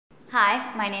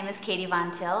Hi, my name is Katie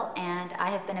Von Til, and I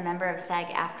have been a member of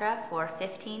SAG-AFTRA for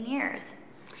 15 years.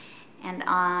 And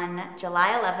on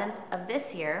July 11th of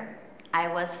this year, I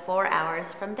was 4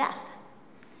 hours from death.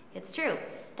 It's true.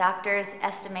 Doctors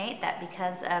estimate that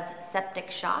because of septic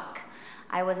shock,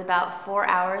 I was about 4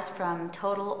 hours from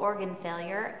total organ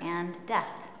failure and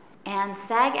death. And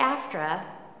SAG-AFTRA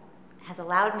has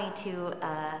allowed me to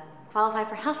qualify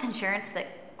for health insurance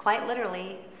that quite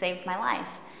literally saved my life.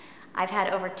 I've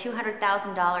had over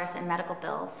 $200,000 in medical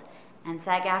bills, and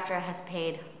SAG-AFTRA has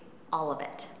paid all of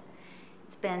it.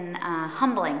 It's been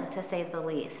humbling, to say the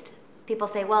least. People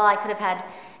say, well, I could have had,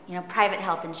 private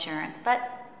health insurance, but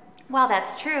while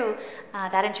that's true,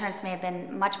 that insurance may have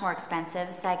been much more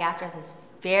expensive. SAG-AFTRA's is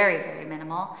very, very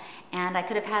minimal, and I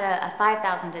could have had a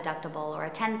 $5,000 deductible or a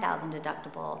 $10,000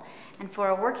 deductible. And for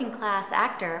a working class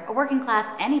actor, a working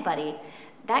class anybody,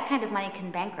 that kind of money can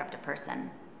bankrupt a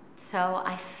person. So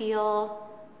I feel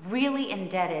really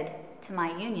indebted to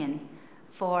my union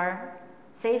for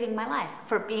saving my life,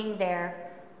 for being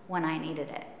there when I needed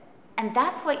it. And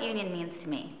that's what union means to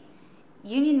me.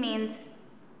 Union means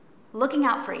looking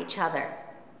out for each other.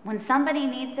 When somebody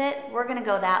needs it, we're gonna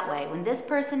go that way. When this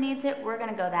person needs it, we're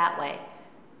gonna go that way.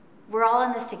 We're all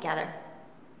in this together.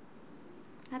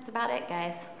 That's about it,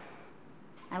 guys.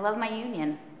 I love my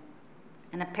union.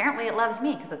 And apparently it loves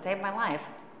me because it saved my life.